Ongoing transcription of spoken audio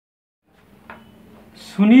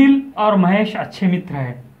सुनील और महेश अच्छे मित्र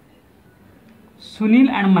हैं। Sunil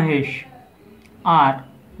and Mahesh are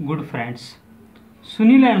good friends.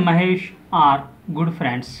 Sunil and Mahesh are good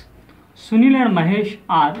friends. Sunil and Mahesh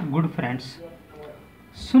are good friends.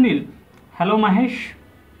 Sunil, hello Mahesh.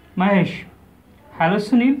 Mahesh, hello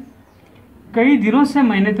Sunil. कई दिनों से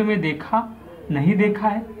मैंने तुम्हें नहीं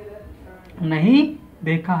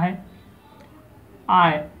देखा है।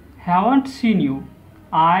 I haven't seen you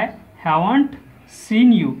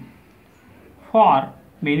for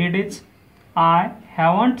many days. I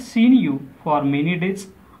haven't seen you for many days.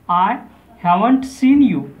 I haven't seen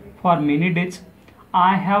you for many days.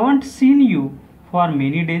 I haven't seen you for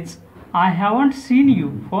many days. I haven't seen you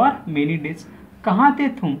for many days. कहाँ थे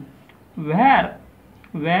तुम?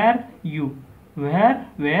 Where you?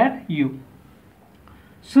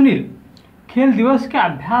 Sunil, खेल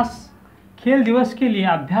दिवस के लिए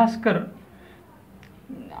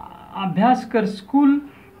अभ्यास कर school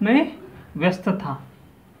में व्यस्त था।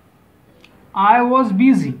 I was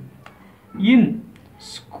busy in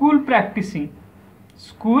school practicing.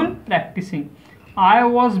 I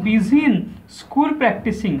was busy in school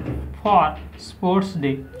practicing for sports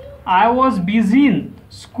day. I was busy in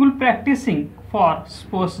school practicing for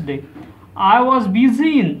sports day. I was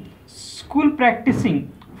busy in school practicing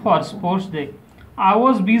for sports day. I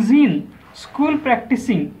was busy in school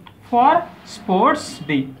practicing for sports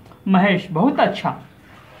day. Mahesh, बहुत अच्छा।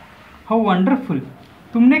 How wonderful!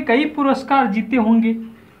 तुमने कई पुरस्कार जीते होंगे।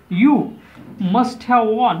 You must have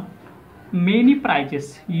won many prizes.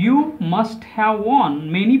 You must have won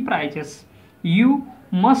many prizes. You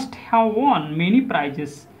must have won many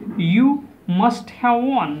prizes. You must have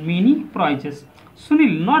won many prizes.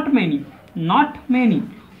 Sunil, not many,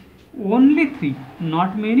 only 3.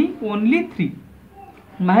 Not many, only 3.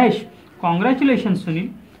 Mahesh, congratulation Sunil.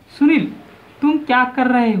 Sunil, तुम क्या कर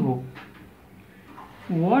रहे हो?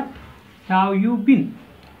 What have you been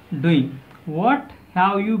doing? What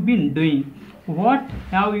have you been doing? What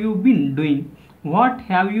have you been doing? What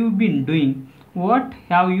have you been doing? What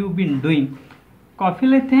have you been doing? Coffee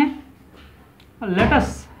लेते हैं? Let us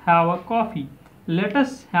have a coffee. Let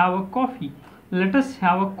us have a coffee. Let us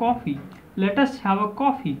have a coffee. Let us have a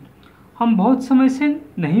coffee. हम बहुत समय से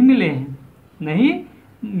नहीं मिले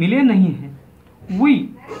नहीं हैं। We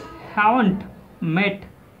haven't met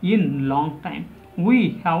in long time. We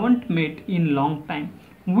haven't met in long time.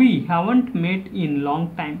 We haven't met in long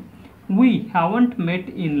time. We haven't met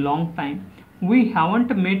in long time. We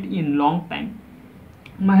haven't met in long time.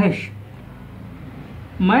 Mahesh,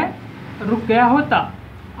 मैं रुक गया होता।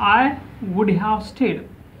 I would have stayed.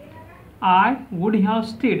 I would have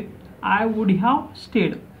stayed. I would have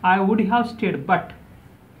stayed. I would have stayed. But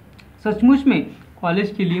सचमुच में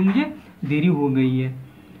college के लिए मुझे देरी हो गई है।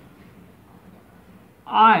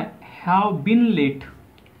 I have been late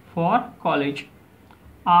for college.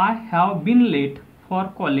 I have been late for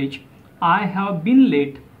college. I have been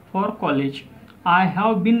late for college. I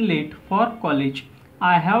have been late for college.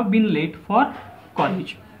 I have been late for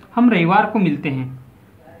college. हम रविवार को मिलते हैं।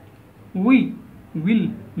 We will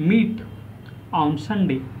meet on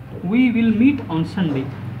Sunday. We will meet on Sunday.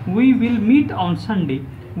 We will meet on Sunday.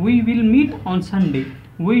 We will meet on Sunday.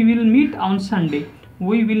 We will meet on Sunday.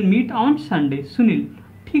 We will meet on Sunday. Sunil,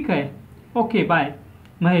 ठीक है, okay bye.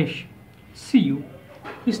 Mahesh, C you.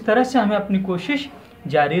 इस तरह से हमें अपनी कोशिश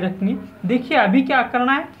जारी रखनी। देखिए अभी क्या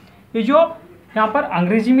करना है, ये जो यहाँ पर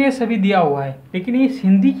अंग्रेजी में ये सभी दिया हुआ है, लेकिन ये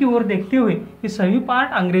हिंदी की ओर देखते हुए ये सभी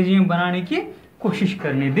पार्ट अंग्रेजी में बनाने की कोशिश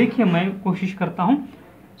करनी है। देखिए मैं कोशिश करता हूँ।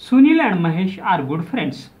 Sunil and Mahesh are good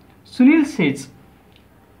friends. Sunil says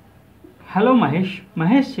hello Mahesh.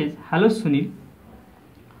 Mahesh says hello Sunil.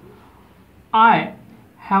 I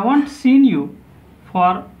haven't seen you for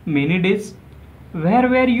many days. Where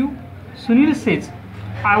were you? Sunil says,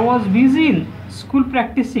 I was busy in school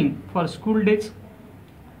practicing for school days,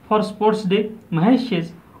 for sports day. Mahesh says,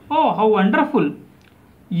 oh, how wonderful!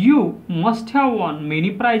 You must have won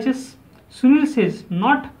many prizes. Sunil says,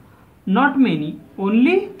 not many,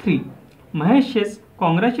 only 3. Mahesh says,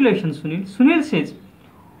 congratulations, Sunil. Sunil says,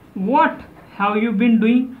 what have you been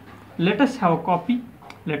doing? Let us have a coffee.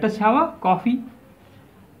 Let us have a coffee.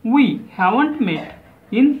 We haven't met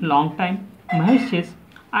in long time. Mahesh says,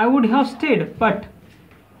 I would have stayed, but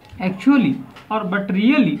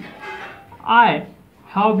really, I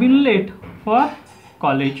have been late for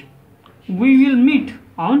college. We will meet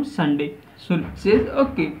on Sunday. Sunil says,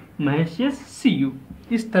 okay. Mahesh says, see you.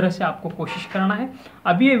 इस तरह से आपको कोशिश करना है।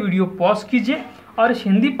 अभी ये video pause कीजिए और इस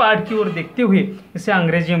हिंदी पार्ट की ओर देखते हुए इसे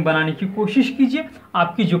अंग्रेजी में बनाने की कोशिश कीजिए।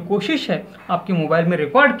 आपकी जो कोशिश है आपके मोबाइल में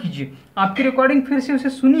रिकॉर्ड कीजिए, आपकी रिकॉर्डिंग फिर से उसे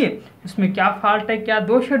सुनिए, उसमें क्या फॉल्ट है, क्या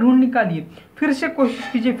दोष है, ढूंढ निकालिए, फिर से कोशिश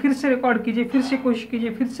कीजिए, फिर से रिकॉर्ड कीजिए, फिर से कोशिश कीजिए,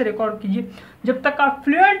 फिर से रिकॉर्ड कीजिए, जब तक आप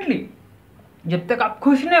फ्लुएंटली, जब तक आप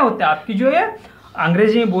खुश नहीं होते, आपकी जो है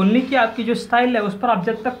अंग्रेजी में बोलने की आपकी जो स्टाइल है उस पर आप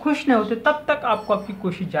जब तक खुश नहीं होते तब तक आपको आपकी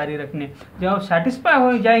कोशिश जारी रखनी है। जब आप सेटिस्फाई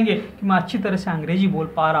हो जाएंगे कि मैं अच्छी तरह से अंग्रेजी बोल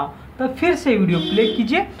पा रहा हूँ, तब फिर से वीडियो प्ले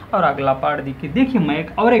कीजिए और अगला पार्ट देखिए। देखिए मैं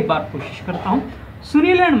एक बार कोशिश करता हूँ।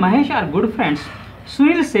 Sunil and Mahesh are good friends.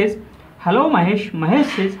 Sunil says hello Mahesh, Mahesh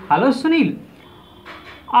says hello Sunil.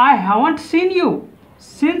 I haven't seen you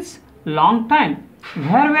since long time.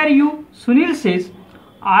 Where were you? Sunil says,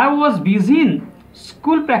 I was busy in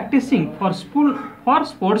school practicing for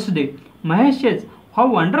sports day. Mahesh says, how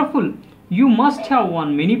wonderful. You must have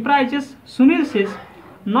won many prizes. Sunil says,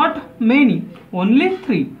 not many, only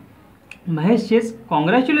 3. Mahesh says,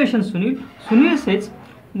 congratulations Sunil. Sunil says,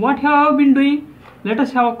 what have you been doing? Let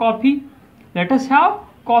us have a coffee. Let us have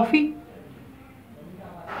coffee.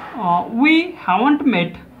 We haven't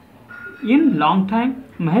met in long time.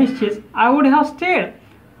 Mahesh says, I would have stayed,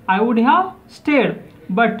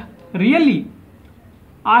 but really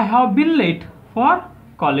I have been late for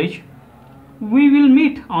college. We will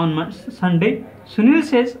meet on Sunday. Sunil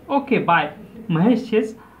says, okay bye. Mahesh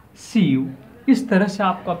says, see you. इस तरह से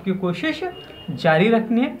आपको आपकी कोशिश जारी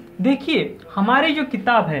रखनी है। देखिए हमारी जो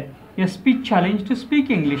किताब है ये speech challenge to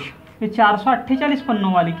speak English, ये 448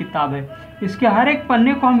 पन्नों वाली किताब है। इसके हर एक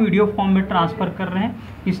पन्ने को हम वीडियो फॉर्म में ट्रांसफ़र कर रहे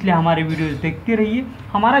हैं, इसलिए हमारे वीडियोस देखते रहिए,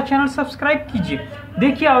 हमारा चैनल सब्सक्राइब कीजिए।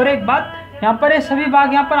 देखिए और एक बात, यहाँ पर ये सभी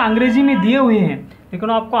भाग यहाँ पर अंग्रेजी में दिए हुए हैं, लेकिन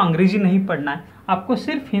आपको अंग्रेजी नहीं पढ़ना है, आपको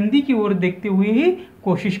सिर्फ हिंदी की ओर देखते हुए ही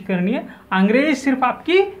कोशिश करनी है। अंग्रेजी सिर्फ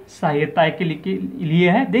आपकी सहायता के लिए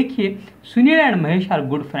है। देखिए Sunil and Mahesh are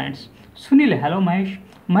good friends. Sunil hello Mahesh,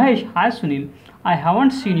 Mahesh hi Sunil. I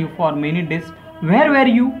haven't seen you for many days. Where where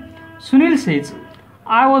you? Sunil says,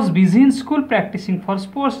 I was busy in school practicing for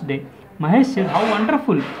sports day. Mahesh says, how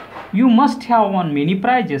wonderful. You must have won many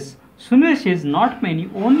prizes. Sunil says, not many,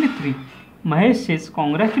 only 3. Mahesh says,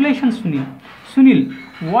 congratulations Sunil. Sunil,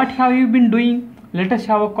 what have you been doing? Let us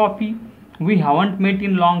have a coffee. We haven't met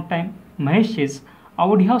in long time. Mahesh says,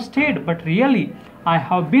 I would have stayed, but really I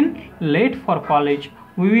have been late for college.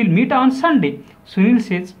 We will meet on Sunday. Sunil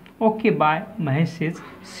says, okay bye. Mahesh says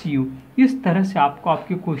C you. इस तरह से आपको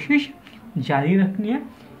आपकी कोशिश जारी रखनी है।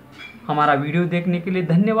 हमारा वीडियो देखने के लिए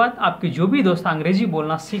धन्यवाद। आपके जो भी दोस्त अंग्रेजी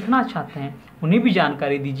बोलना सीखना चाहते हैं उन्हें भी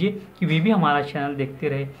जानकारी दीजिए कि वे भी हमारा चैनल देखते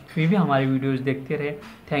रहे, वे भी हमारे वीडियोस देखते रहे।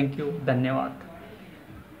 थैंक यू, धन्यवाद।